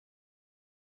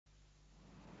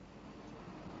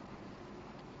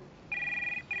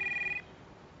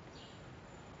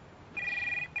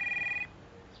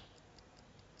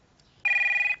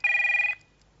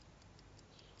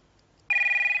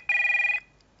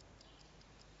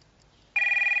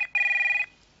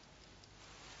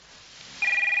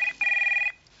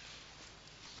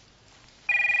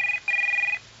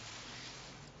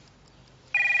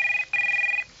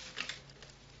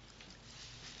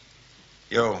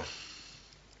Yo.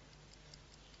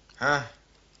 Huh?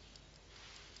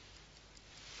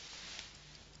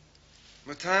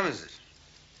 What time is it?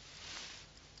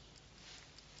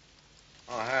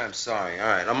 Oh, hi, I'm sorry. All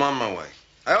right, I'm on my way.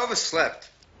 I overslept.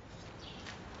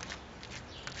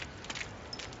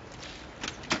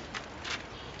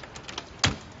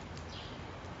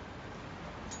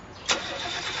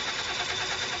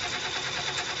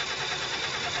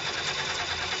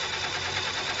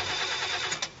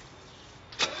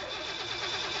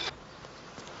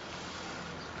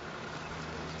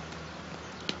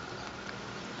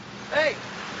 Hey!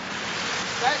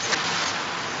 Jackson!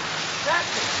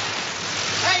 Jackson!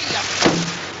 Hey!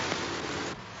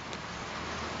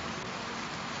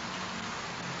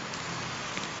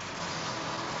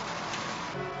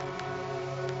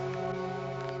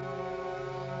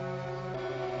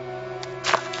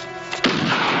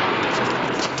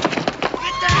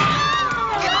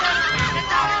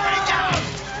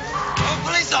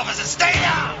 Police officer, stay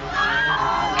down!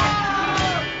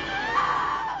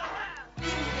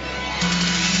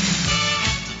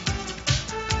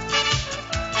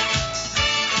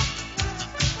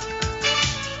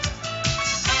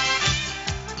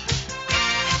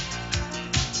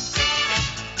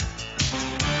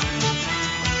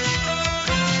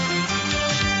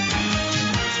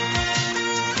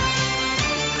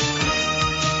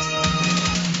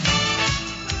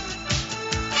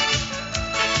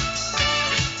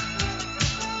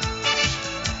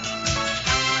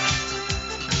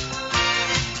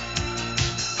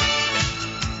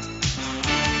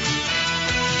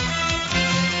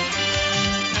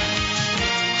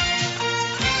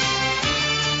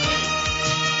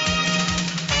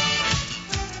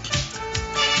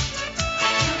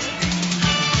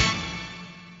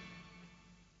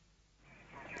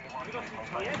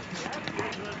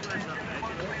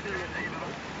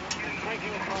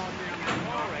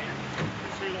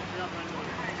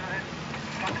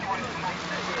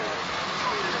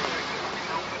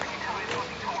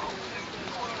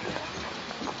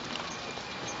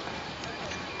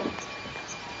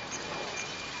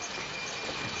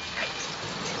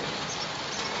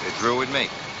 They through with me.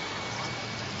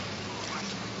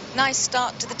 Nice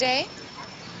start to the day.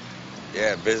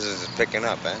 Yeah, business is picking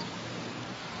up, eh?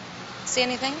 See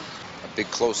anything? A big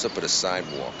close-up of the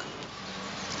sidewalk.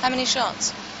 How many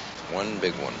shots? One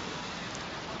big one.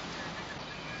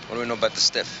 What do we know about the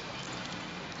stiff?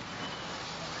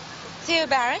 Theo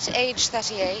Barrett, age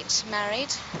 38, married,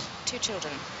 2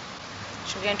 children.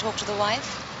 Shall we go and talk to the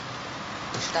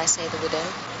wife? Or should I say the widow?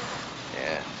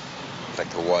 Yeah. I'd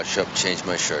like to wash up, change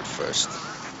my shirt first.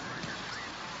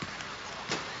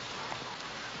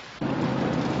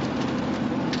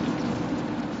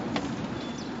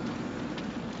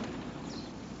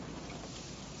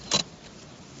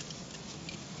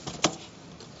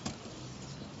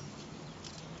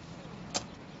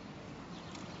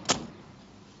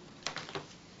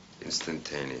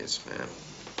 Instantaneous, man.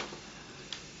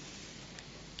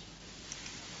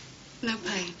 No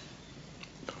pain.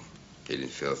 No, he didn't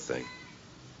feel a thing.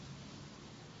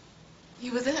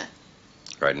 You were there?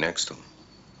 Right next to him.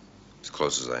 As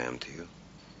close as I am to you.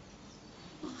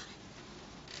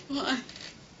 Why?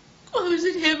 Why was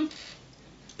it him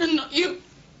and not you?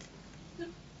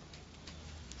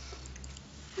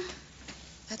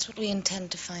 That's what we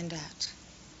intend to find out.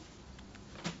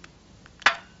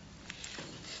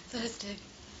 Thursday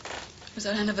was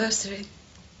our anniversary.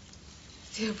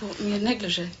 Theo bought me a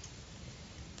negligee. It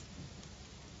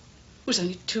was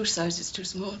only 2 sizes too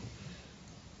small.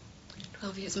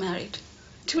 12 years married,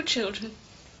 2 children.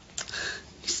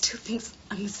 He still thinks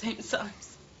I'm the same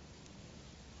size.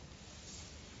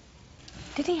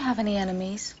 Did he have any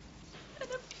enemies?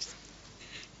 Enemies?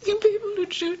 You people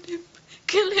who'd shoot him,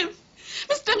 kill him.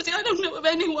 Miss Dempsey, I don't know of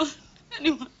anyone.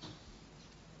 Anyone.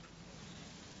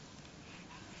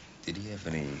 Did he have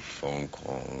any phone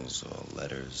calls or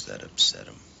letters that upset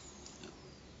him?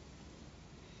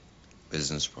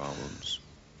 Business problems?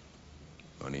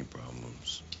 Money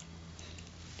problems?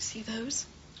 See those?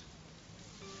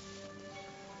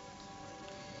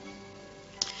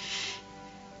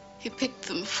 He picked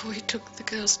them before he took the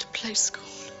girls to play school.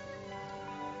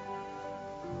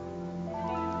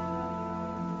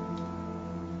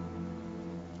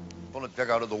 Bullet dug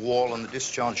out of the wall and the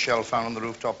discharge shell found on the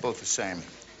rooftop, both the same.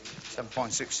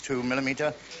 7.62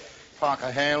 millimeter.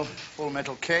 Parker Hale, full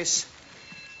metal case.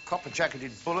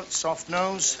 Copper-jacketed bullet, soft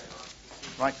nose.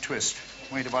 Right twist.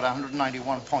 Weighed about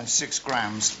 191.6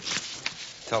 grams.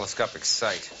 Telescopic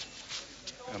sight.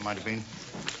 That might have been.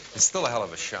 It's still a hell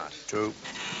of a shot. 2.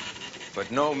 But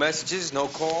no messages, no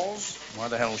calls? Why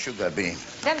the hell should there be?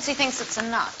 Dempsey thinks it's a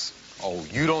nut. Oh,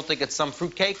 you don't think it's some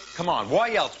fruitcake? Come on,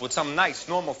 why else would some nice,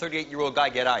 normal 38-year-old guy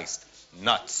get iced?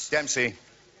 Nuts. Dempsey,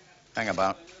 hang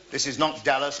about. This is not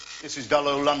Dallas. This is dull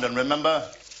old London, remember?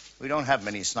 We don't have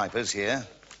many snipers here.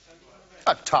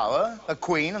 A tower, a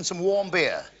queen, and some warm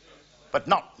beer. But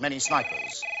not many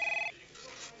snipers.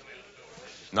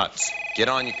 Nuts. Get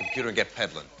on your computer and get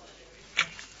peddling.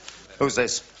 Who's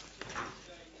this?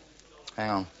 Hang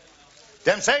on.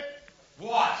 Dempsey?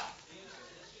 What?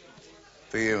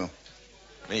 For you.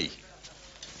 Me?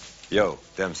 Yo,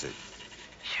 Dempsey.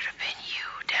 Should have been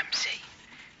you, Dempsey.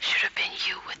 Should have been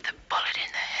you with the bullet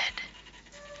in the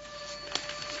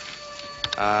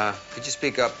head. Could you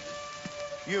speak up?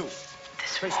 You.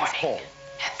 This Tracy's morning, call.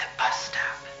 at the bus stop.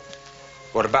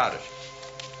 What about it?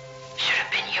 Should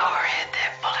have been your head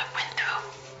that bullet went through.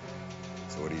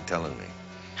 So what are you telling me?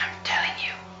 I'm telling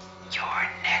you, you're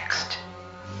next.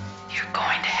 You're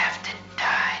going to have to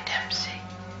die, Dempsey.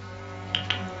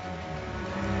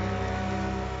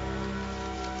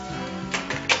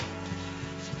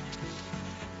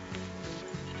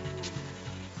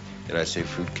 Did I say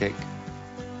fruitcake?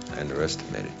 I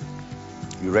underestimated.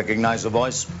 You recognize the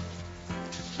voice?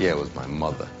 Yeah, it was my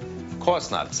mother. Of course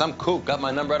not. Some kook got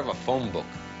my number out of a phone book.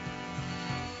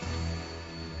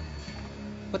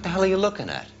 What the hell are you looking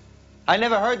at? I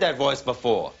never heard that voice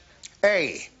before.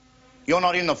 A, you're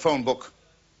not in the phone book.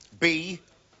 B,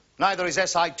 neither is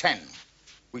SI-10.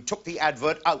 We took the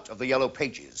advert out of the yellow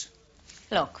pages.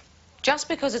 Look, just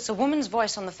because it's a woman's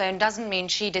voice on the phone doesn't mean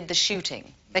she did the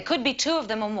shooting. There could be two of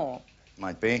them or more.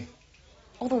 Might be.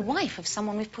 Or the wife of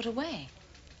someone we've put away.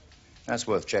 That's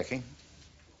worth checking.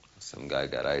 Some guy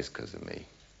got iced because of me.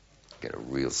 Get a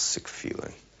real sick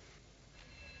feeling.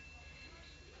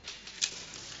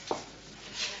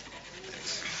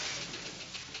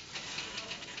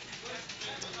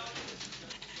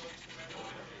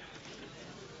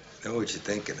 Know what you're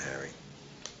thinking, Harry.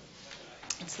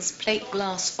 It's this plate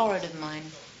glass forehead of mine.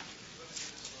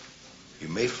 You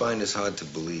may find this hard to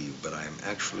believe, but I am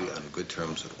actually on good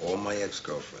terms with all my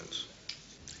ex-girlfriends.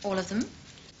 All of them?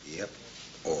 Yep,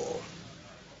 all.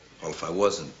 Well, if I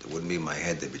wasn't, it wouldn't be my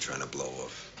head they'd be trying to blow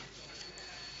off.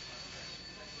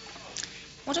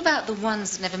 What about the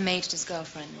ones that never made it as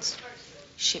girlfriends?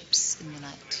 Ships in the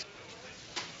night.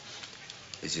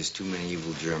 There's just too many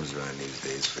evil germs around these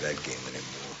days for that game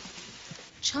anymore.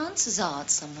 Chances are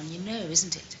it's someone you know,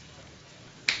 isn't it?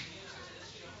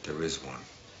 There is one.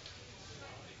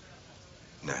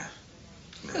 Nah.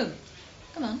 Who?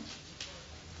 Come on.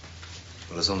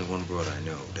 Well, there's only one broad I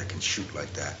know that can shoot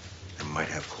like that and might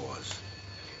have cause.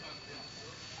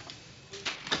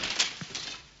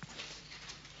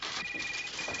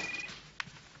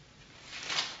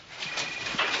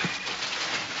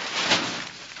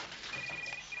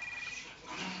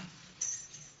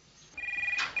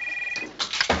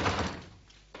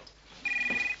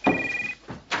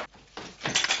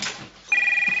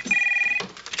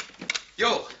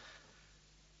 Yo.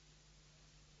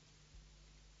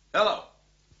 Hello.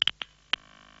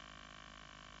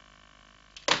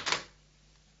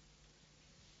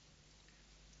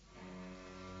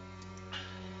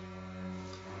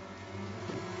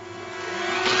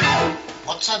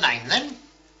 What's her name, then?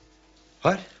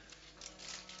 What?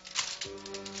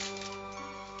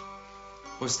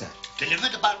 What's that?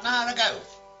 Delivered about an hour ago.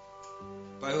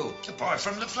 By who? A boy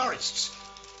from the florists.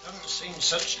 Haven't seen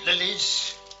such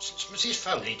lilies since Mrs.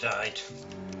 Foley died.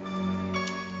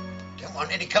 Don't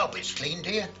want any carpets cleaned,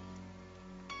 do you?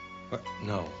 What?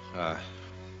 No.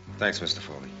 Thanks, Mr.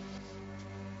 Foley.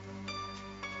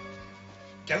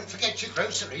 Don't forget your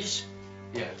groceries.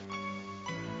 Yeah.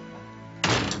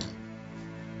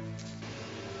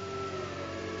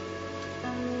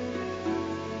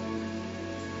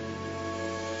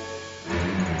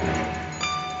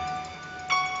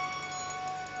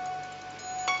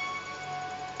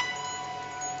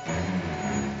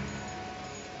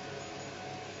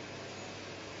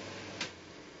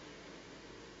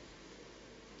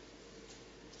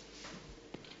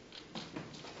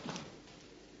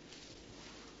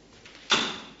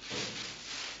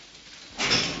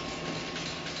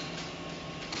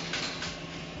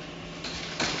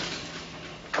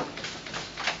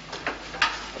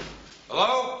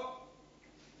 Hello?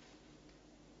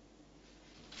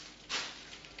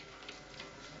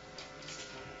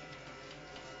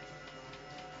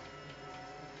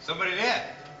 Somebody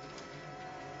there?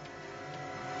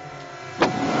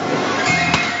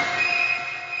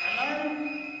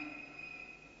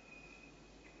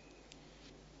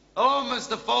 Hello,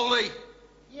 Mr. Foley.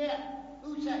 Yeah,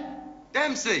 who's that?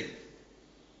 Dempsey.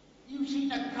 You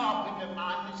seen a carpenter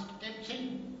man, Mr.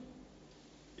 Dempsey?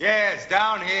 Yeah, it's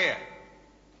down here.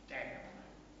 Damn.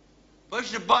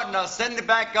 Push the button, I'll send it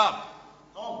back up.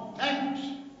 Oh, thanks.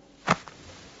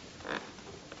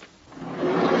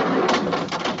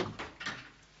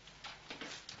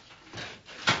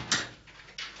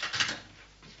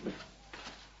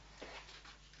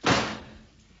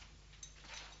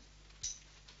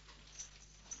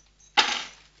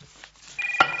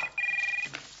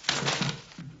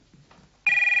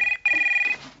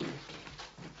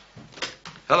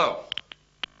 Hello.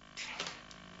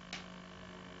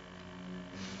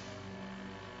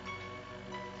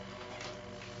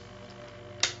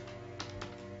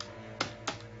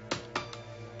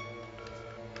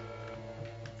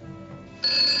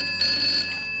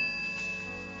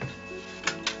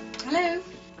 Hello?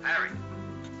 Harry.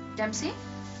 Dempsey?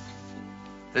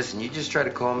 Listen, you just tried to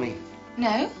call me?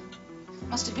 No.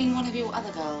 Must have been one of your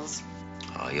other girls.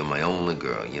 Oh, you're my only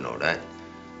girl, you know that.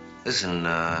 Listen,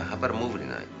 how about a movie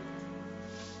tonight?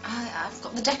 I've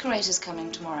got the decorators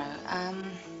coming tomorrow.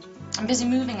 I'm busy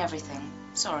moving everything.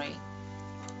 Sorry.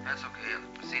 That's okay.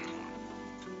 I'll proceed.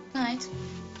 Night.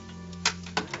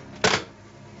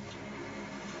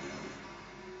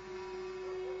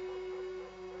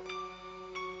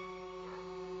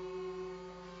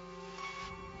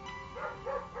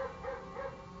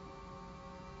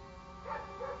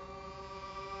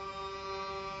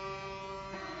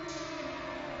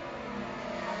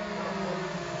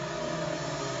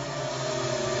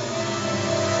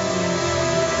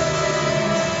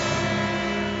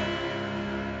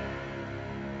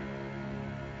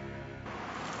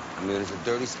 I mean, is a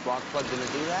dirty spark plug gonna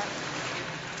do that?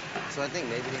 So I think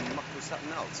maybe they mucked with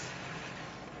something else.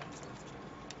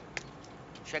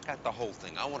 Check out the whole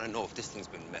thing. I want to know if this thing's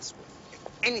been messed with. If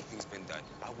anything's been done,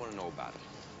 I want to know about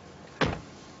it.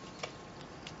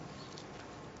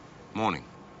 Morning.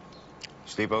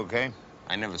 Sleep okay?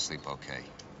 I never sleep okay.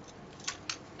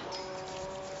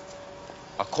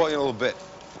 I'll call you in a little bit.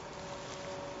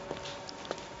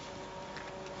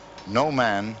 No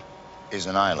man is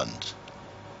an island.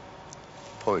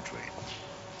 Poetry.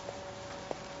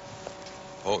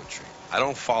 Poetry. I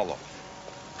don't follow.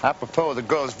 Apropos of the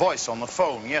girl's voice on the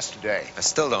phone yesterday. I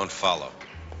still don't follow.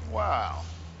 Wow.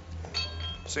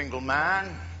 Single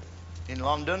man in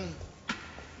London.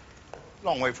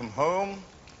 Long way from home.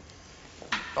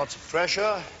 Lots of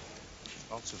pressure.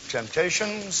 Lots of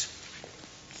temptations.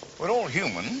 We're all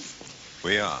human.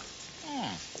 We are.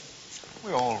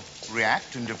 We all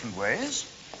react in different ways.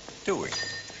 Do we?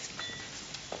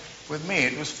 With me,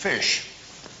 it was fish.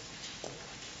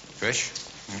 Fish?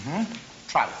 Mm-hmm.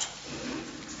 Trout.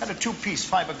 Had a two-piece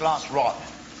fiberglass rod.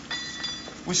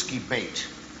 Whiskey bait.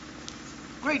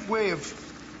 Great way of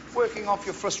working off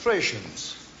your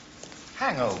frustrations.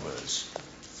 Hangovers.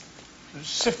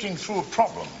 Sifting through a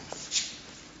problem.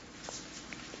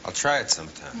 I'll try it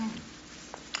sometime.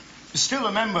 Still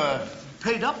a member,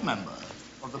 paid-up member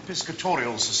of the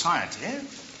Piscatorial Society.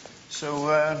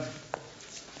 So,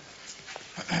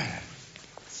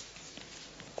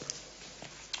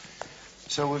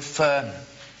 so if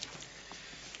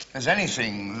there's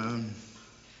anything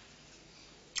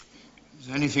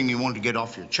you want to get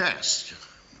off your chest,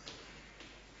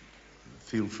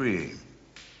 feel free.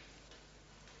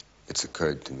 It's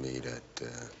occurred to me that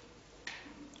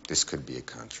this could be a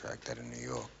contract out of New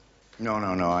York. No.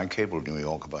 I cabled New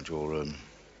York about your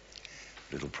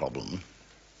little problem.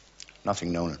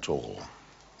 Nothing known at all.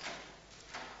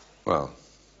 Well,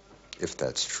 if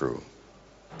that's true,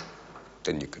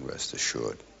 then you can rest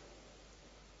assured.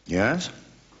 Yes?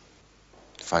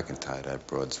 If I can tie that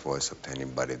broad's voice up to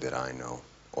anybody that I know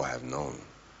or have known,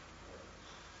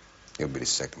 you'll be the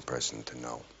second person to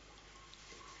know.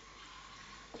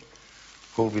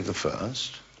 Who'll be the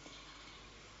first?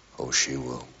 Oh, she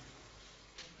will.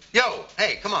 Yo,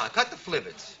 hey, come on, cut the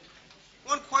flibbits.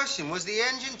 One question, was the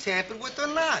engine tampered with or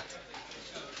not?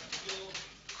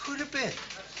 Could have been.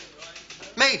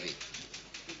 Maybe.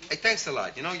 Hey, thanks a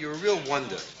lot. You know, you're a real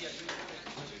wonder.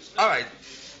 All right.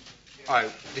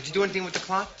 Did you do anything with the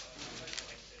clock?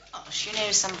 Oh, she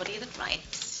knows somebody that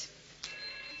writes.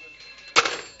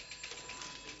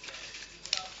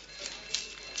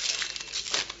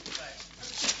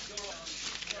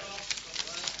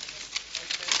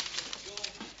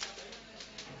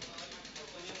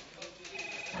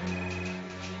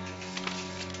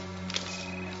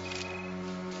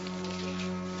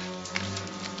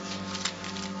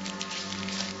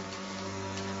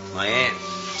 My aunt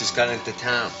just got into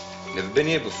town. Never been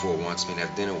here before. Wants me to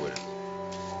have dinner with her.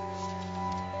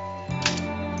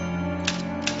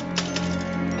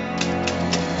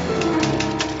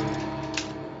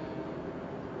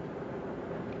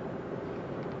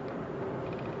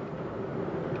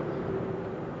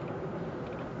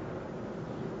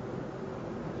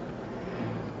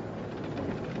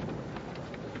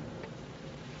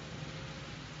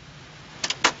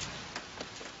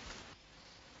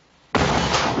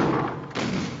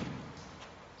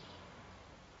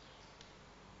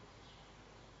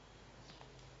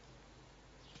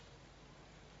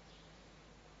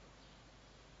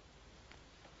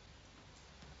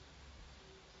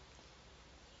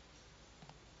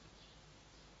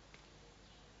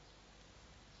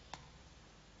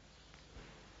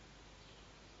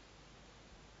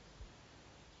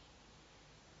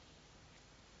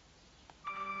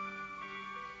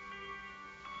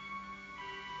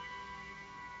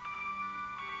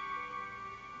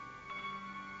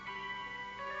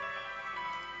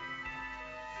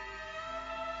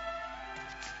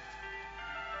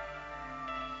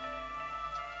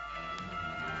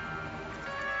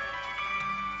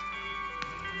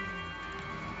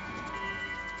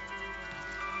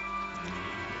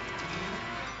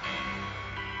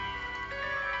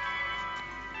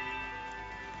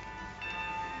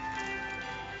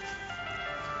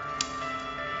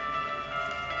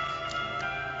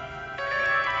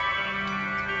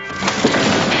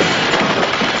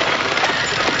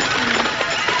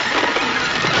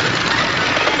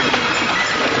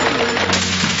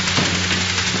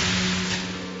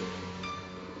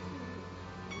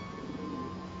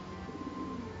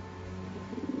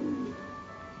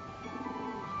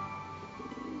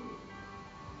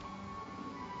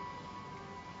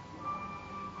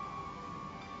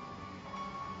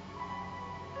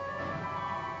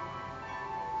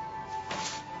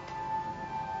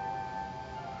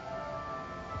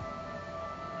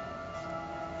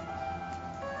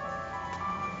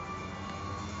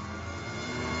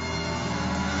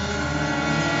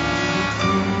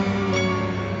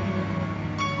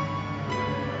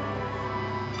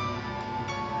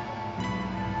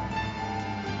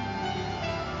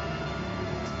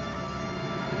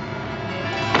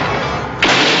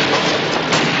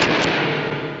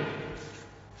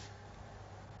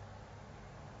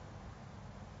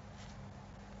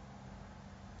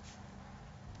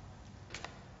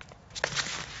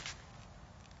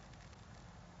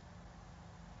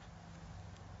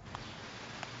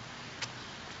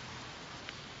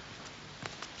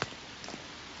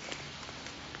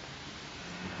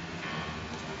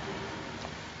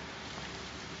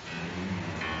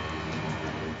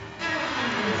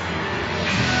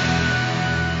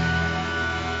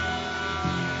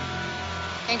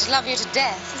 to love you to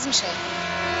death, isn't she?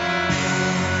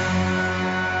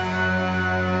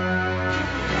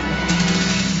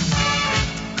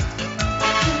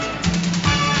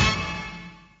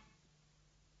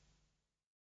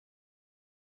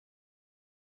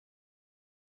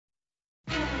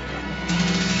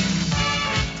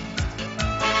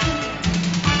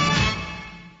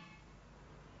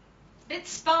 Bit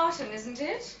Spartan, isn't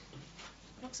it?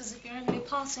 Looks as if you're only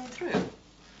passing through.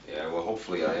 Yeah, well,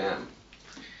 hopefully I am.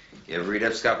 You ever read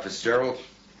F. Scott Fitzgerald?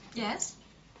 Yes?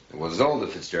 Well, Zolda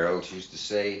Fitzgerald, she used to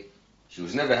say she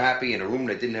was never happy in a room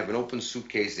that didn't have an open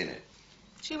suitcase in it.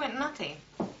 She went nutty.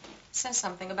 Says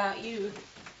something about you.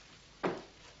 I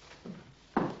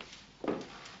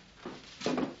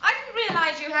didn't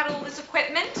realize you had all this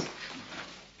equipment.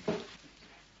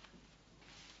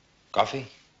 Coffee?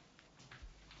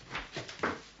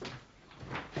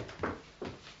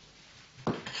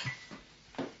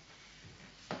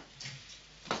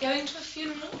 Going to a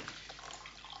funeral?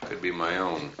 Could be my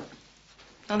own.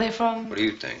 Are they from? What do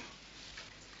you think?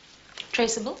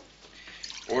 Traceable?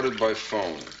 Ordered by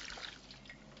phone.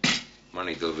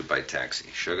 Money delivered by taxi.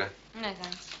 Sugar? No,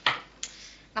 thanks.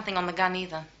 Nothing on the gun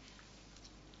either.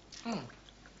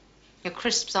 Your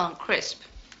crisps aren't crisp.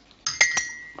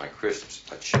 My crisps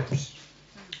are chips.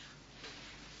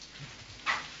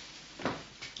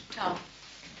 Tom,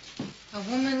 a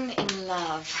woman in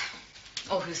love,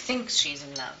 or who thinks she's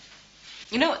in love.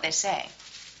 You know what they say.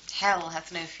 Hell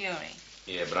hath no fury.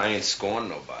 Yeah, but I ain't scorned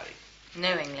nobody.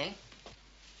 Knowingly.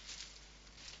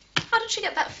 How did she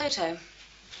get that photo?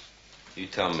 You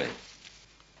tell me.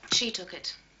 She took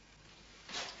it.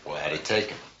 Well, how'd he take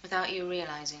it? Without you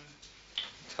realizing.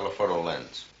 Telephoto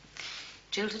lens.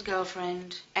 Jilted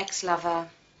girlfriend, ex-lover.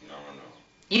 No.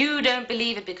 You don't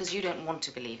believe it because you don't want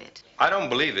to believe it. I don't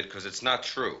believe it because it's not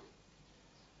true.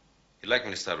 You'd like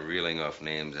me to start reeling off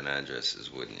names and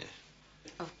addresses, wouldn't you?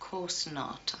 Of course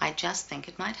not. I just think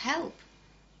it might help.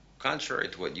 Contrary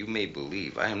to what you may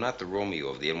believe, I am not the Romeo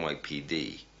of the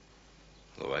NYPD.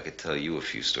 Although I could tell you a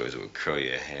few stories that would curl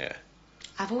your hair.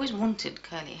 I've always wanted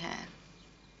curly hair.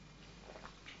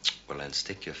 Well, then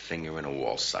stick your finger in a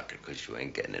wall socket because you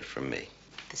ain't getting it from me.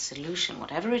 The solution,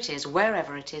 whatever it is,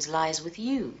 wherever it is, lies with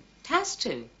you. It has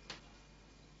to.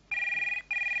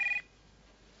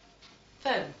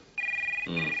 Phone.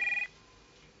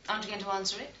 Aren't you going to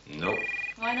answer it? Nope.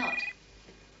 Why not?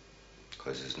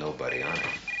 Because there's nobody on it.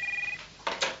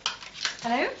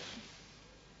 Hello?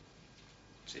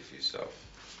 See for yourself.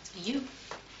 You.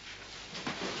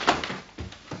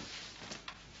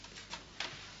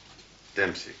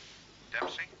 Dempsey.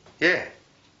 Dempsey? Yeah.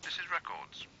 This is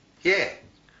Records. Yeah.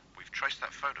 We've traced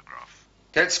that photograph.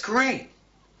 That's great.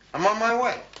 I'm on my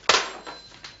way.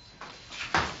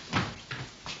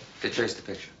 They traced the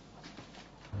picture.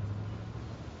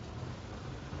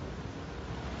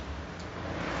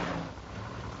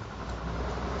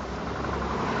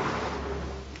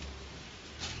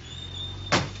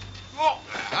 What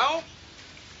the hell?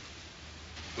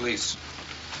 Police.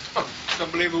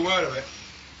 Don't believe a word of it.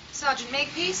 Sergeant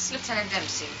Makepeace, Lieutenant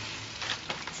Dempsey.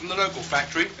 From the local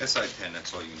factory. SI-10,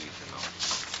 that's all you need to know.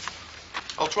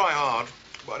 I'll try hard,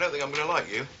 but I don't think I'm going to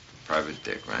like you. Private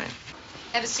dick, right?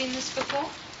 Ever seen this before?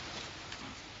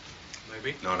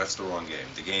 Maybe. No, that's the wrong game.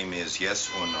 The game is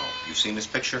yes or no. You've seen this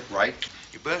picture, right?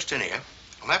 You burst in here.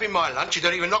 I'm having my lunch. You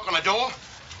don't even knock on the door.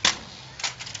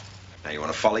 Now, you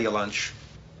want to follow your lunch?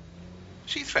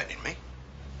 Is he threatening me?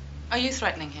 Are you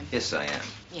threatening him? Yes, I am.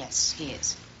 Yes, he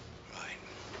is.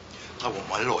 Right. I want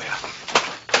my lawyer.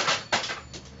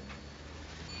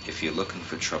 If you're looking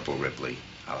for trouble, Ripley,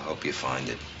 I'll help you find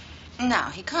it. Now,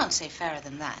 he can't say fairer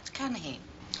than that, can he?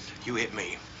 You hit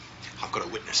me. I've got a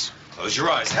witness. Close your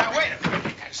eyes. Now, wait a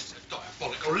minute. This is a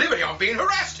diabolical liberty. I'm being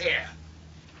harassed here.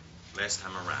 Last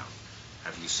time around,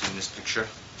 have you seen this picture?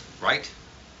 Right?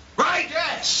 Right,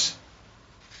 yes.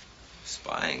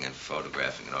 Spying and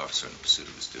photographing an officer in the pursuit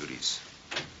of his duties.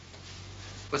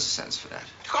 What's the sentence for that?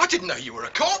 I didn't know you were a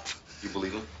cop. You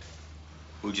believe him?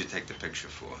 Who'd you take the picture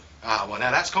for? Ah, well,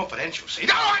 now that's confidential, see?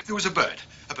 No, there was a bird.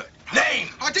 A bird. Name!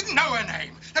 I didn't know her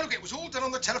name. Now, look, it was all done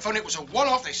on the telephone. It was a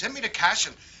one-off. They sent me the cash,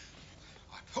 and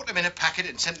I put them in a packet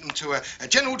and sent them to a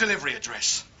general delivery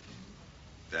address.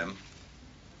 Them?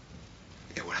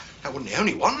 Yeah, well, that wasn't the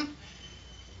only one.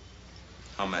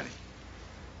 How many?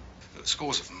 There were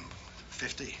scores of them.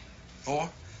 50. More?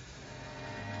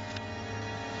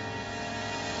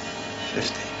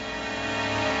 50.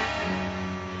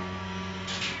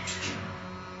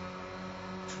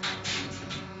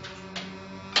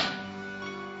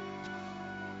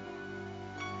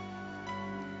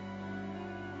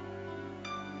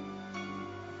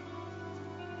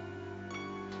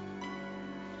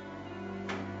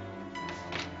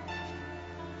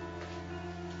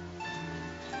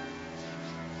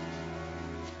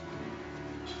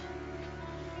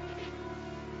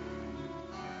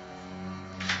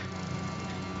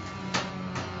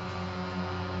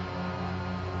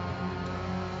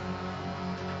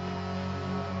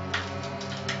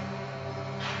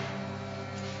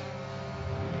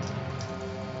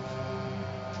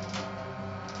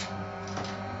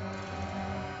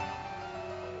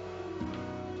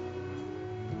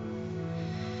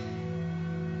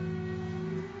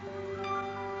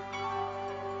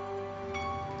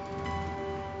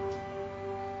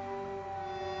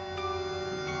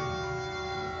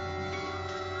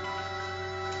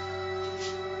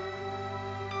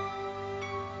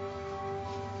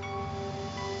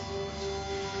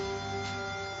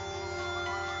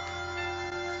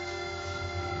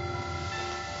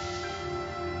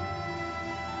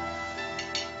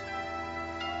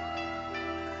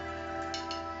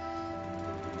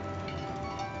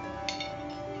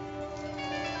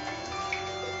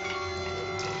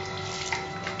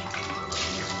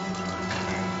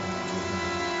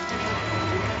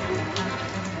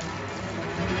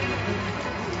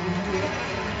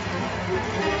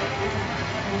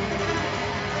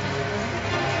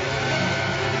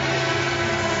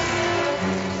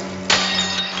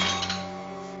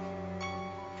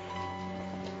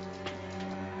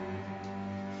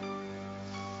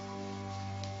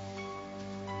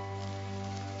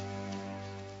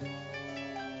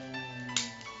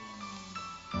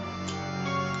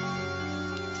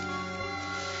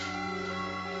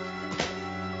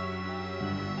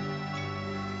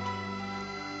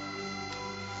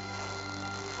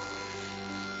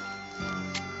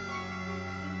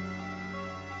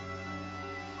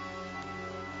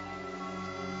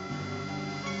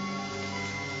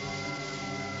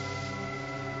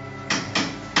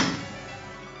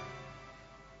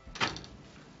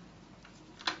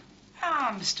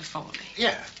 Mr. Foley.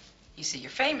 Yeah, You see,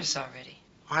 you're famous already.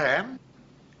 I am.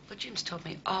 Well, Jim's told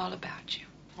me all about you.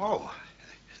 Oh,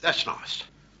 that's nice.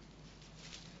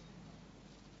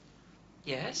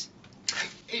 Yes?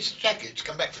 His jacket's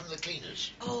come back from the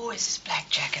cleaners. Oh, it's his black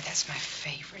jacket. That's my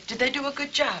favorite. Did they do a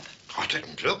good job? I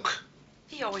didn't look.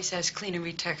 He always has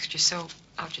cleanery texture, so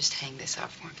I'll just hang this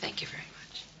out for him. Thank you very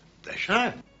much.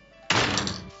 Pleasure.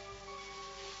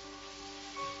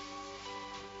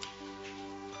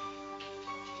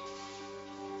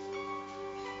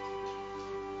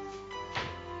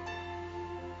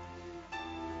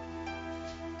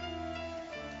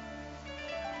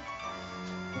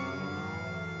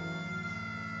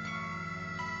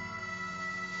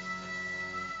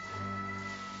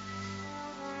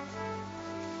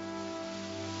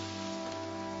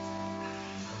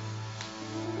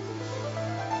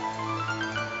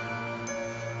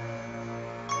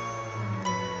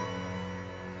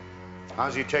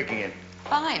 How's he taking it?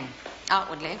 Fine,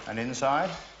 outwardly. And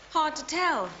inside? Hard to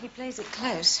tell. He plays it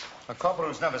close. A copper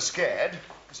who's never scared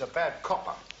is a bad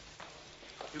copper.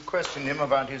 You questioned him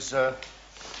about his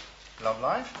love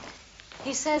life?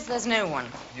 He says there's no one.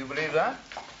 You believe that?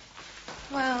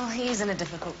 Well, he's in a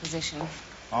difficult position.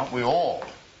 Aren't we all?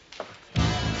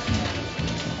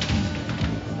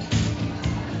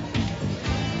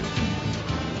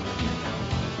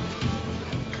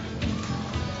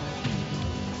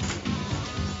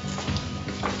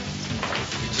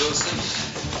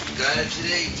 Joseph, got it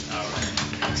today? All right.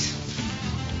 Thanks.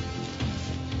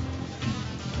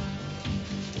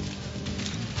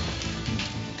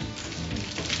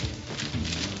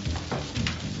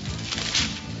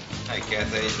 Hi,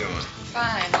 Kath, how you doing?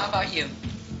 Fine. How about you?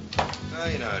 Oh,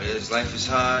 you know how it is. Life is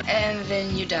hard. And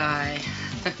then you die.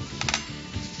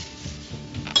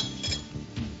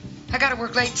 I gotta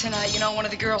work late tonight. You know, one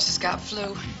of the girls has got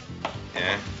flu.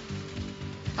 Yeah?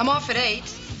 I'm off at 8.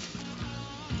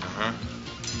 Uh-huh.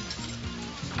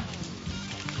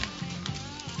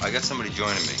 I got somebody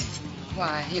joining me.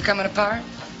 Why? You coming apart?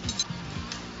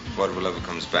 If whatever ever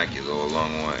comes back, you go a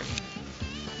long way.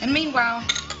 And meanwhile,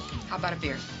 how about a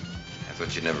beer? I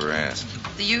thought you'd never ask.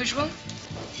 The usual?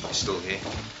 You still here?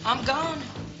 I'm gone.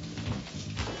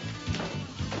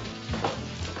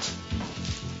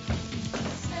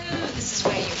 So, this is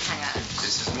where you hang out.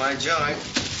 This is my joint.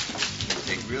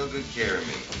 You take real good care of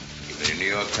me. Give me the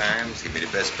New York Times, give me the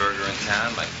best burger in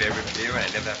town, my favorite beer, and I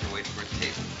never have to wait for a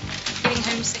table. Getting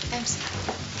homesick, Dempsey?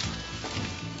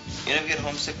 You never get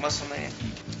homesick, muscle man?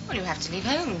 Well, you have to leave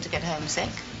home to get homesick.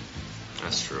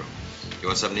 That's true. You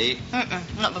want something to eat?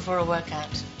 Not before a workout.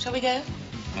 Shall we go?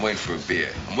 I'm waiting for a beer.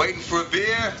 I'm waiting for a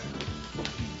beer!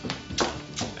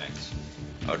 Thanks.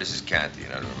 Oh, this is Kathy,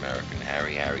 another American.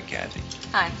 Harry, Kathy.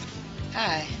 Hi.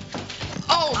 Hi.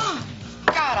 Oh,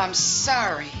 God, I'm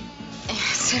sorry.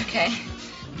 It's okay.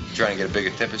 You trying to get a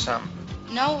bigger tip or something?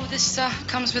 No, this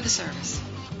comes with the service.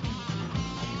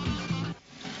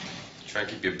 Try and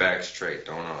keep your back straight.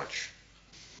 Don't arch.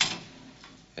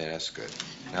 Yeah, that's good.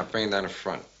 Now bring it down the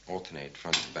front. Alternate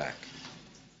front to back.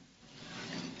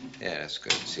 Yeah, that's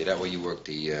good. See, that way you work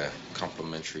the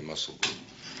complementary muscle group.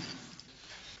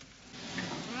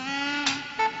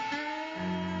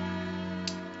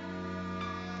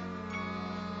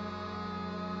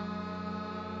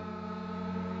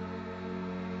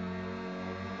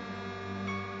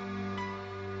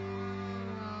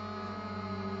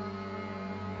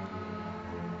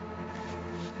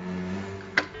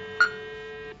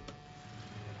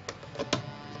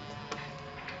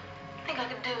 I think I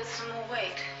could do with some more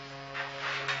weight.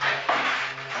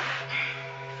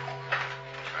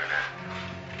 Try that.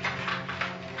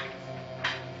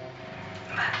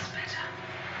 That's better.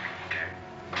 Okay.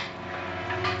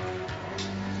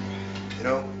 You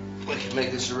know, we should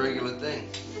make this a regular thing.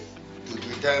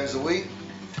 2-3 times a week.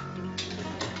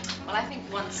 Well, I think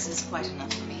once is quite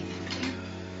enough for me.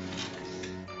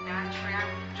 No, actually, I'm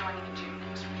joining a gym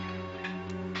next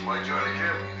week. Why join a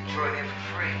gym? You can join in for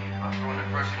free. I'll throw in a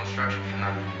personal instruction for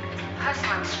nothing.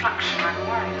 Personal instruction, I'm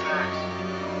worried about.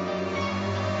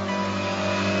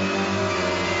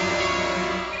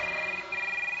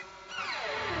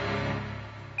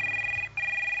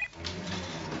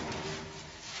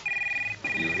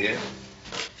 You here?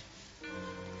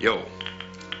 Yo.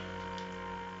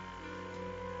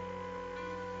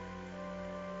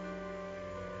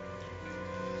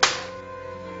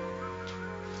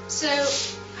 So,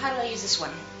 how do I use this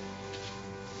one?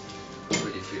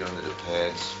 Put your feet under the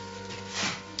pads.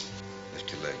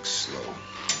 Lift your legs slow.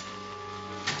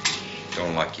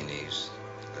 Don't lock your knees.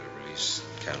 Let it release.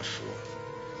 Count of 4.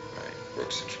 Right.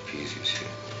 Works the trapezius here.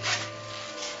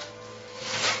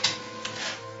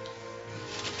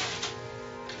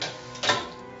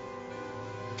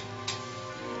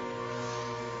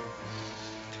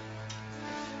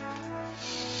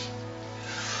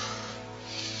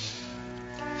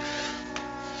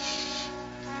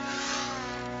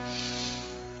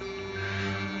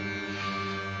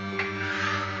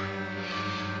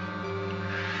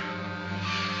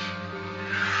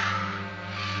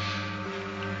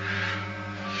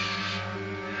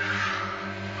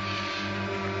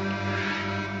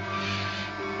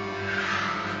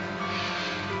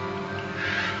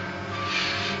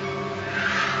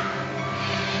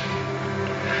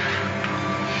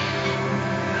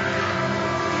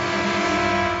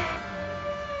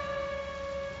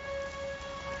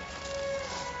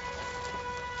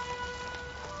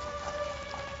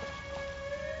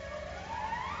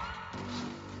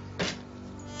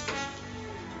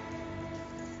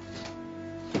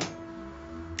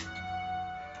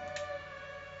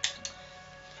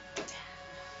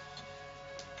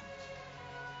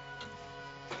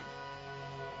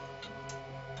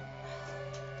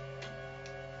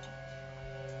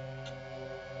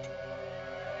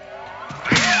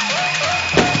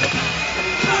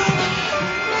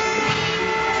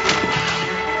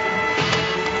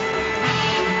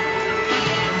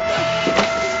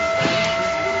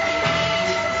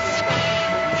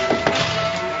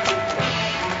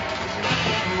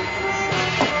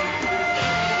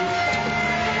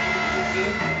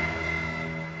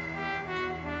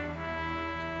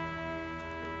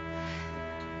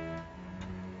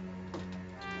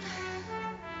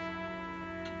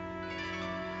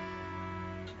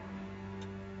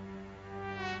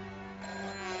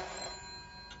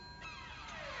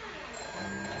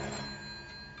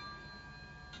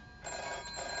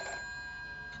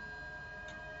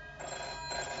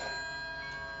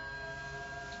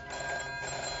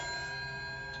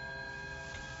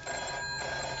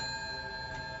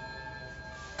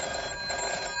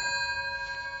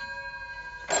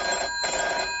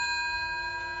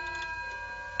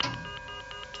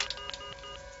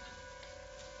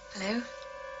 Hello?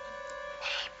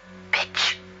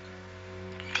 Bitch.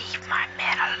 Leave my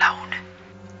man alone.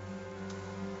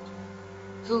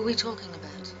 Who are we talking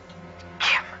about?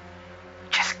 Jim.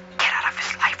 Just get out of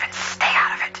his life and stay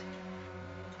out of it.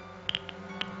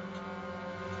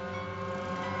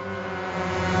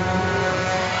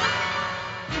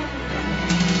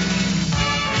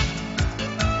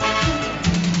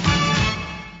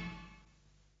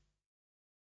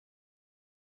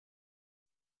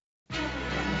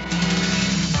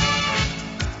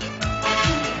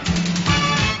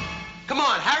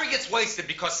 Wasted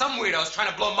because some weirdo's trying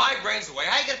to blow my brains away.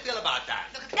 How you gonna feel about that?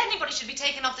 Look, if anybody should be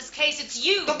taken off this case, it's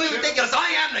you. Don't be ridiculous. I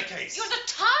am the case. You're the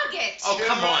target. Oh,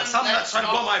 come on. Some nut's trying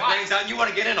to blow my brains out and you want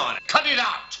to get in on it. Cut it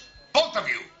out. Both of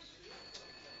you.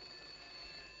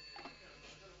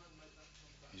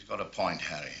 He's got a point,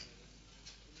 Harry.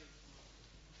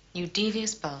 You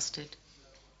devious bastard.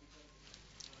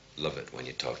 Love it when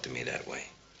you talk to me that way.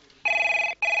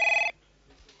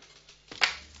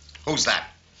 Who's that?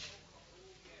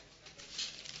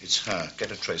 It's her.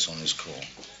 Get a trace on this call.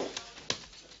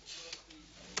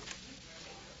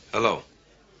 Hello.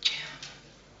 Jim.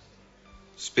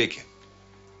 Speaking.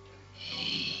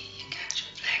 Hey, you got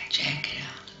your black jacket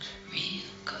on. Real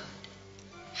good.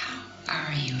 How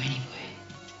are you anyway?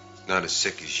 Not as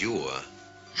sick as you are.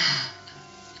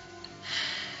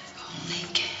 Only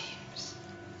games.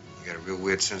 You got a real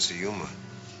weird sense of humor.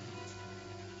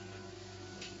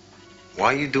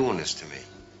 Why are you doing this to me?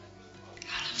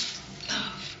 Out of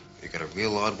love. You got a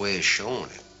real odd way of showing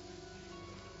it.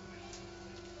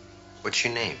 What's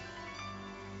your name?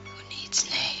 Who needs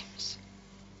names?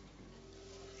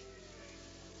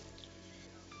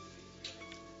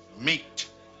 Meet.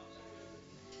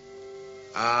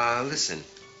 Listen.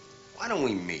 Why don't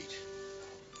we meet?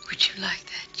 Would you like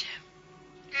that, Jim?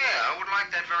 Yeah, I would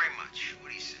like that very much. What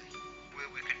do you say?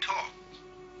 We could talk.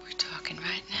 We're talking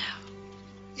right now.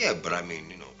 Yeah, but I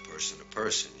mean, person to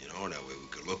person, that way we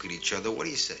could look at each other. What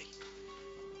do you say?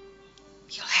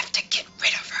 You'll have to get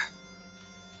rid of her.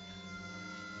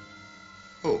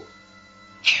 Who?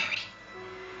 Harry.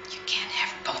 You can't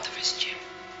have both of us, Jim.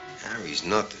 Harry's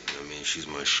nothing. I mean, she's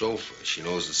my chauffeur. She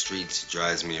knows the streets,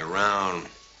 drives me around.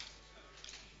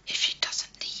 If she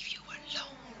doesn't leave you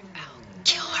alone, I'll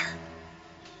kill her.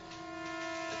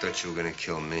 I thought you were gonna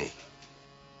kill me.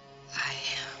 I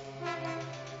am.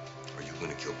 Or you were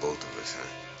gonna kill both of us, huh?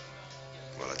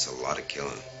 Well, that's a lot of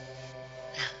killing.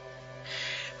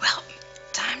 Well,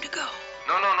 time to go.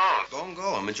 No. Don't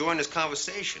go. I'm enjoying this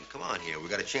conversation. Come on here. We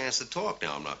got a chance to talk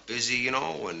now. I'm not busy, and...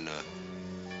 What?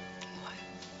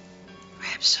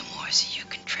 Grab some more so you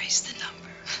can trace the number.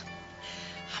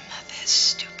 I'm not that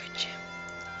stupid, Jim.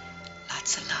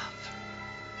 Lots of love.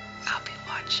 I'll be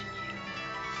watching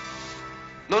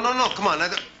you. No. Come on.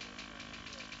 Damn.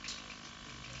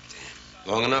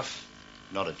 Long enough?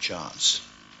 Not a chance.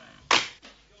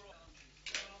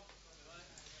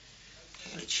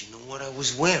 How did you know what I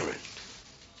was wearing?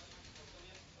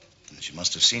 She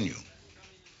must have seen you.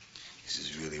 This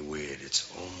is really weird. It's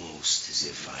almost as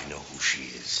if I know who she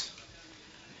is.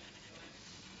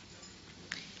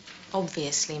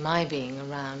 Obviously, my being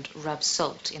around rubs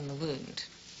salt in the wound.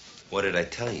 What did I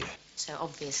tell you? So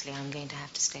obviously, I'm going to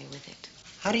have to stay with it.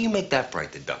 How do you make that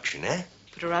bright deduction, eh?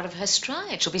 Put her out of her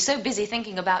stride. She'll be so busy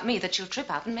thinking about me that she'll trip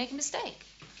out and make a mistake.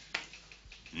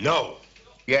 No.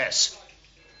 Yes.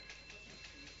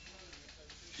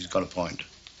 She's got a point.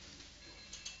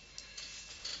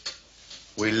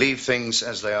 We leave things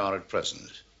as they are at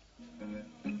present.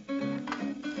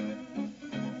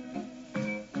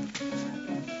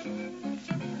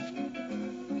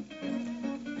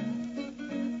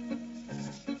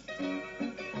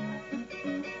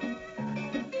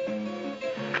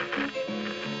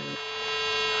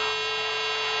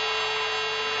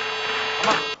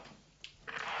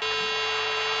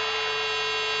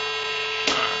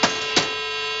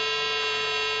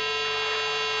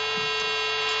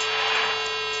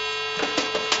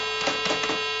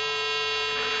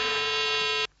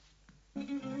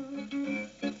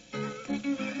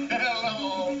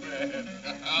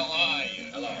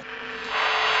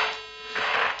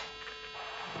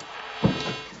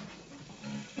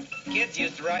 Kids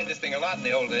used to ride this thing a lot in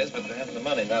the old days, but they haven't the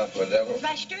money now for it, devil.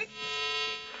 Flustered? Good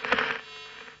to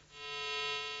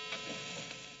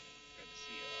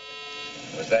see you,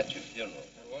 Holly. Was that your funeral?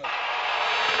 It was.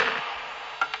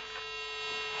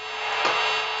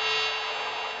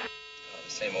 Oh,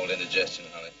 the same old indigestion,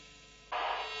 Holly.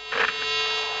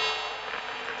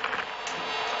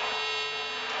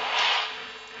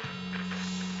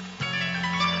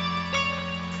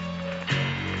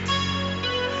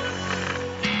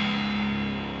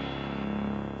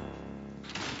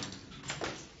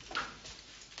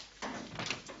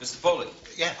 Foley.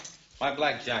 Yeah, My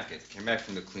black jacket came back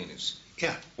from the cleaners.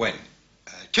 yeah. When?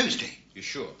 Tuesday. You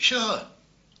sure? Sure.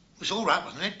 It was all right,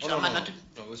 wasn't it? Oh, no, I mean, no, I no. didn't-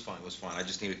 No, it was fine, it was fine. I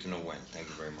just needed to know when. Thank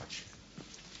you very much.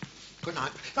 Good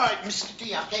night. All right, Mr.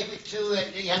 D, I gave it to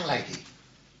the young lady.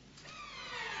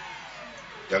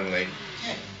 Young lady,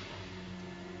 Yeah.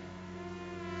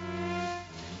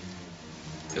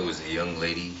 there was a young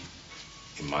lady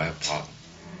in my apartment.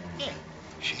 Yeah.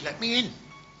 She let me in.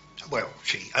 Well,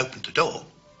 she opened the door.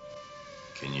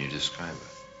 Can you describe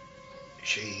her?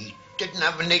 She didn't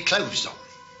have any clothes on.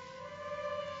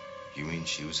 You mean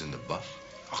she was in the buff?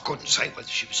 I couldn't say whether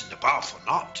she was in the bath or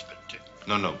not, but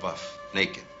No, buff.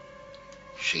 Naked.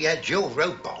 she had your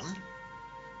robe on.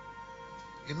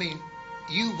 You mean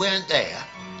you weren't there?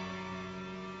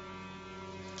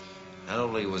 Not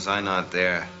only was I not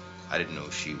there, I didn't know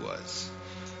she was.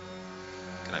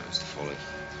 Good night, Mr. Foley.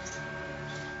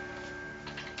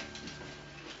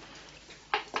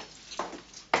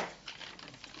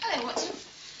 Hello, Watson.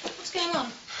 What's going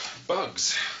on?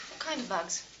 Bugs. What kind of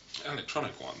bugs?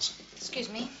 Electronic ones. Excuse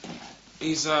me.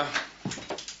 He's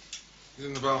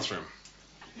in the bathroom.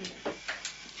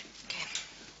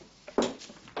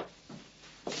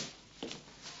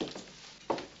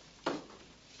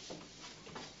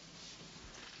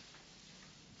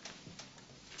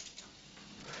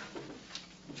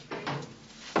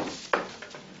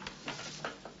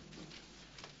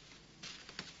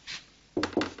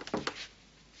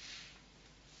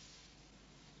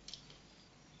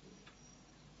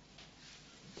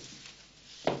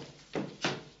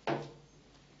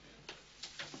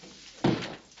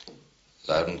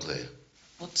 Loud and clear.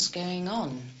 What's going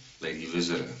on? Lady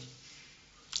visitor.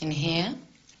 In here?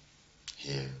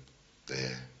 Here,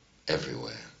 there,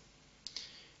 everywhere.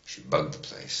 She bugged the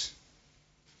place.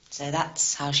 So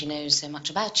that's how she knows so much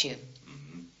about you.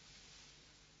 Mm-hmm.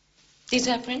 These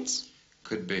her prints?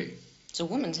 Could be. It's a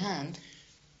woman's hand.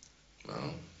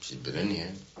 Well, she'd been in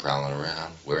here, prowling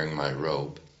around, wearing my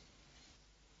robe.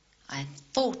 I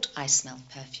thought I smelled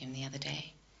perfume the other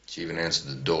day. She even answered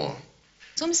the door.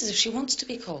 It's almost as if she wants to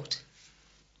be caught.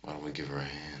 Why don't we give her a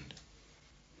hand?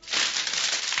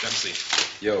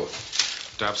 Dempsey. Yo.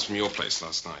 Dabs from your place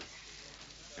last night.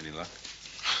 Any luck?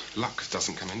 Luck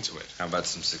doesn't come into it. How about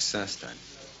some success, then?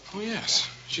 Oh, yes.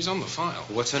 She's on the file.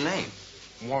 What's her name?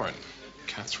 Warren.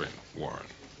 Catherine Warren.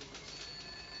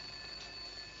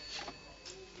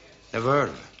 Never heard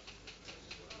of her.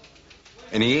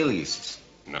 Any aliases?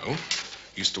 No.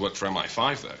 Used to work for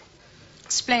MI5, though.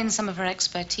 Explains some of her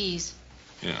expertise.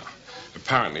 Yeah.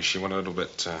 Apparently, she went a little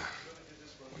bit, well,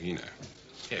 you know.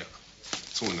 Here.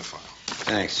 It's all in the file.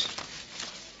 Thanks.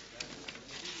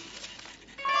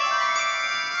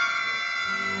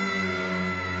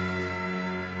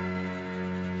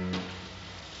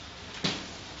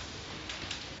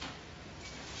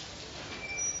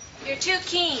 You're too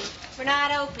keen. We're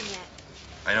not open yet.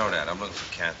 I know that. I'm looking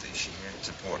for Kathy. Is she here? It's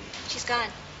important. She's gone.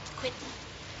 Quit.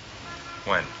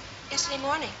 When? Yesterday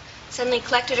morning. Suddenly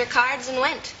collected her cards and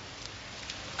went.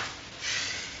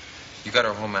 You got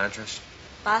her home address?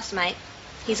 Boss might.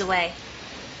 He's away.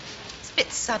 It's a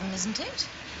bit sudden, isn't it?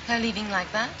 Her leaving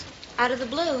like that? Out of the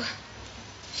blue.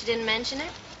 She didn't mention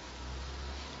it?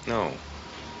 No.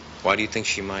 Why do you think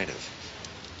she might have?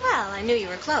 Well, I knew you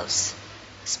were close.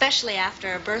 Especially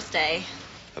after her birthday.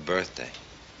 A birthday?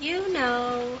 You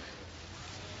know.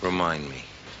 Remind me.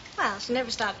 Well, she never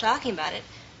stopped talking about it.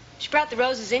 She brought the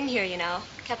roses in here, you know.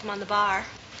 Kept them on the bar.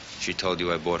 She told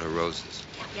you I bought her roses.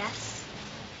 Yes.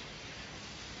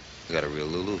 We got a real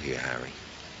Lulu here, Harry.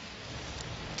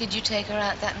 Did you take her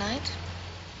out that night?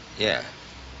 Yeah.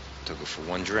 Took her for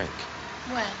one drink.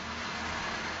 Where?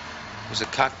 It was a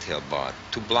cocktail bar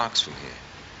 2 blocks from here.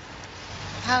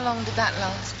 How long did that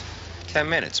last? 10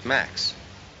 minutes, max.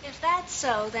 If that's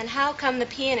so, then how come the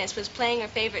pianist was playing her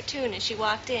favorite tune as she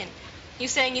walked in? You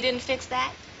saying you didn't fix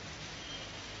that?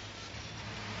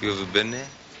 You ever been there?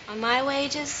 On my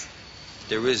wages?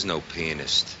 There is no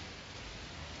pianist.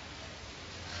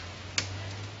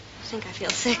 I think I feel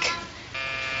sick.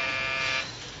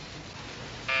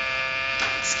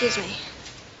 Excuse me.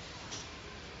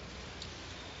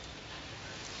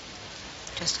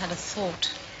 Just had a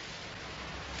thought.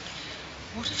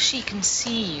 What if she can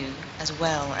see you as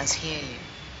well as hear you?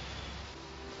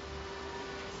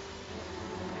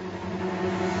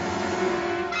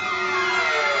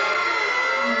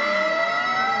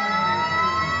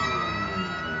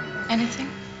 Anything?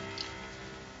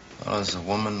 Well, there's a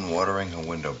woman watering her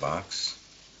window box.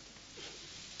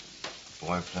 A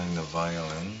boy playing the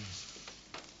violin.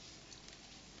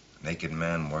 A naked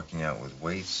man working out with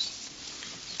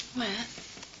weights. Where?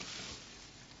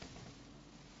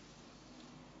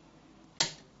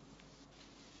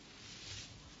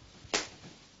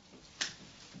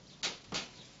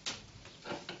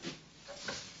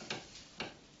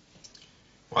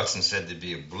 Watson said there'd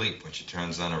be a bleep when she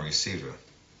turns on her receiver.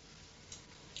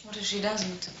 What if she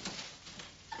doesn't?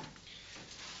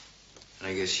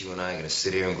 I guess you and I are gonna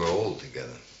sit here and grow old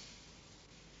together.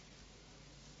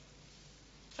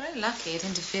 Very lucky it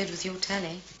interfered with your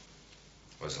telly.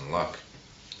 Wasn't luck.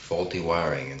 Faulty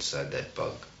wiring inside that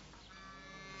bug.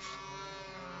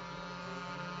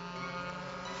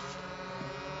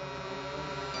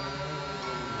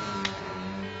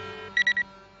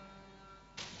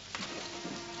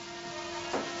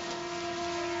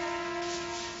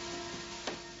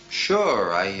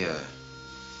 Sure, I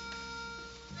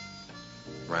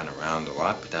ran around a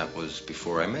lot, but that was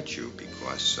before I met you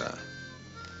because,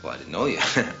 well, I didn't know you.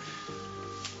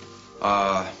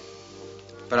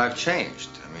 But I've changed.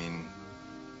 I mean,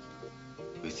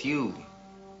 with you,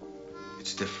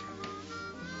 it's different.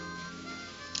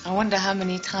 I wonder how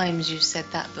many times you've said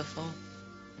that before.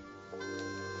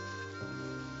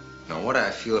 Now, what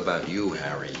I feel about you,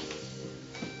 Harry,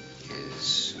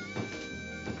 is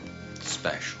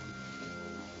special.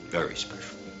 Very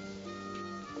special.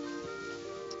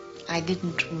 I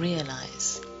didn't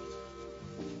realize.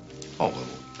 Oh, well,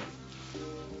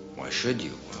 why should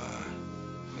you?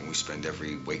 When we spend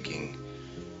every waking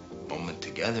moment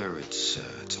together, it's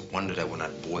a wonder that we're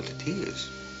not bored to tears.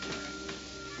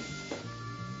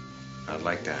 Not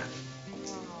like that.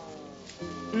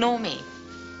 Nor me.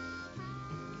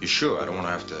 You sure? I don't want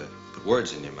to have to put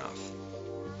words in your mouth.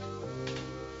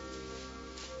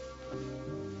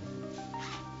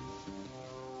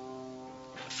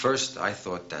 At first, I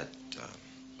thought that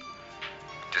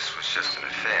this was just an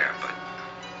affair, but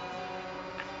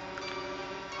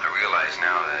I realize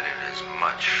now that it is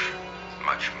much,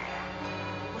 much more.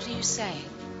 What are you saying?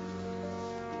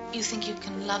 You think you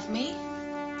can love me?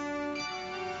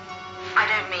 I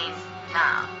don't mean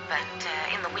now, but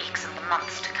in the weeks and the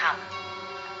months to come.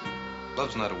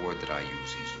 Love's not a word that I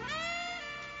use easily.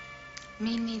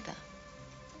 Me neither.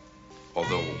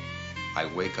 Although I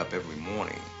wake up every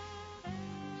morning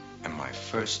and my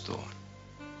first thought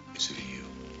is of you.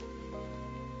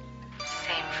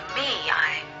 Same for me.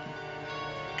 I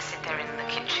sit there in the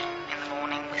kitchen in the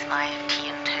morning with my tea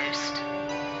and toast.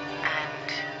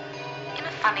 And in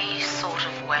a funny sort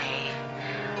of way,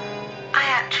 I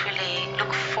actually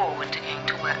look forward to going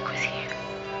to work with you.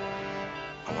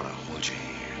 I want to hold your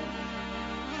hand.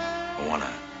 I want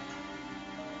to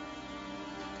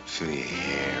feel your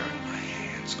hair in my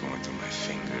hands going through my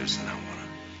fingers, and I want to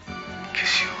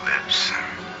kiss your lips and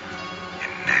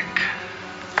your neck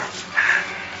and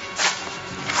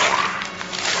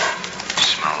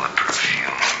smell the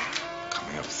perfume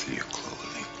coming up through your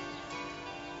clothing.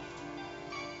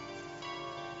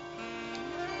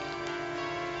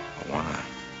 I want to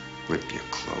rip your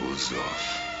clothes off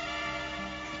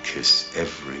and kiss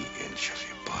every inch of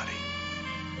your body.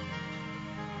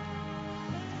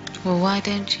 Well, why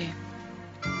don't you?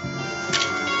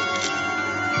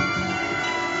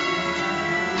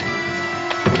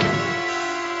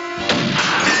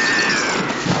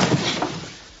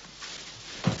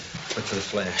 Look for the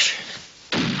flash.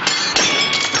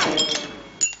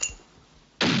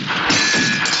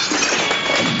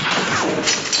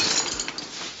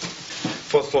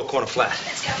 Fourth floor corner flat.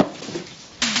 Let's go.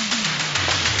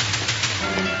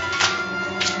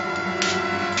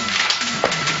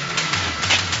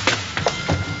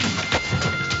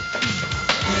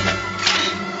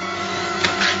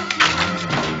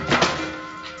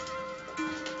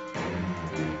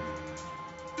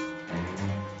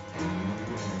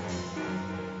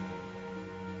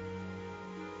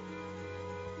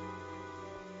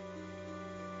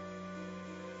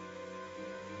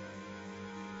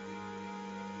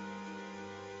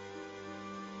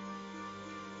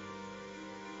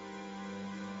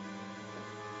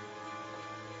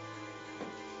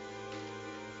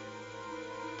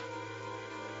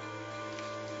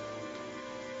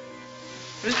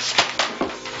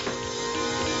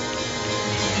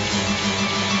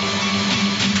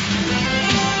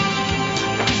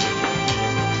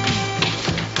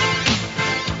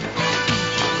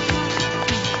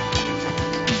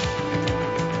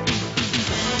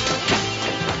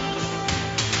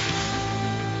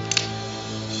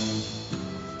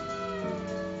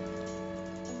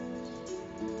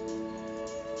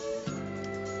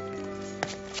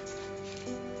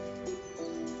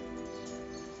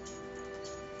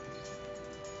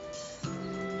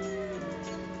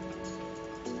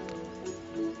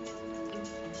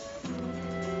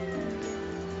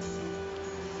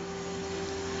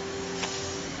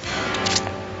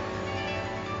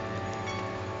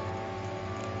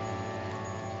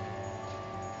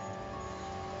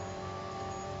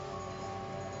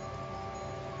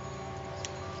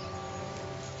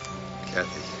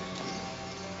 Kathy.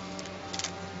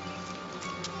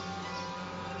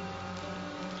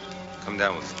 Come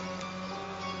down with me.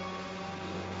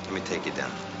 Let me take you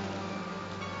down.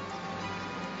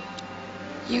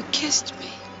 You kissed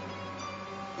me.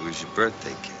 It was your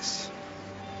birthday kiss.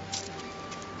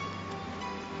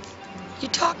 You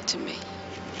talked to me.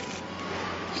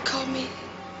 You called me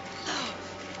love.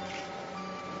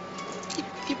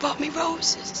 You bought me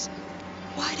roses.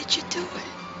 Why did you do it?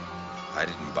 I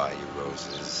didn't buy you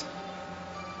roses.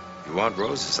 You want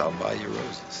roses, I'll buy you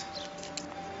roses.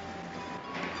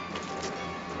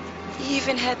 You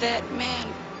even had that man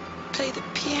play the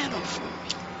piano for me.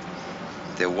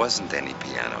 There wasn't any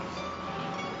piano.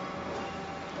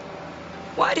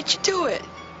 Why did you do it?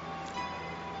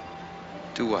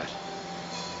 Do what?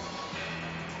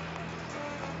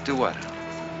 Do what?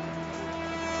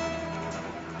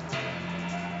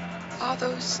 All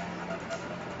those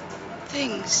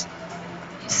things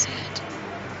you said.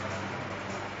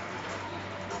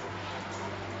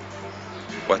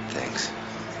 What things?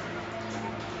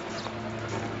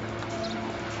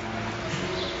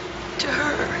 To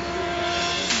her.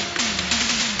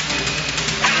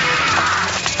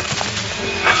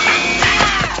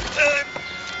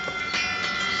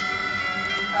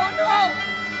 Oh, no!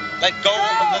 Let go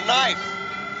of the knife.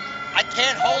 I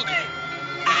can't hold you.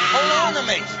 Hold on to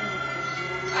me.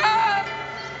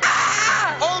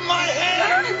 Hold my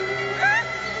hand.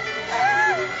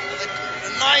 Let go of the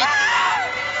knife.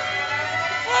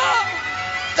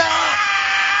 Stop.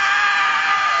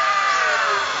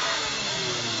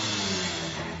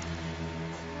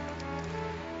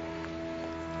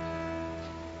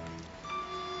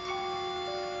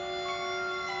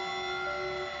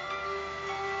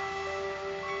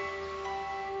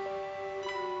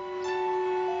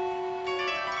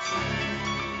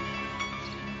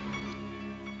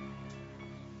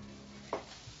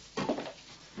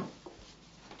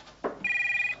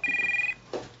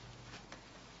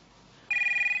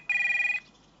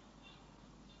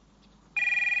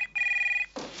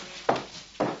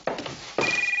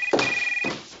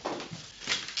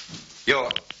 Yo.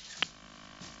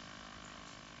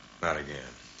 Not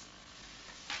again.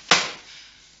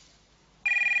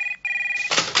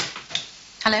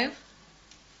 Hello?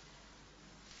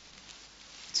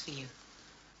 It's for you.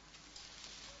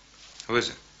 Who is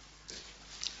it?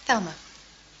 Thelma.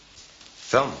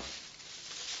 Thelma.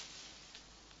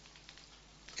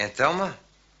 Aunt Thelma?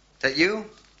 That you?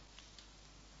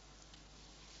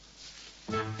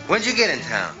 When'd you get in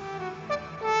town?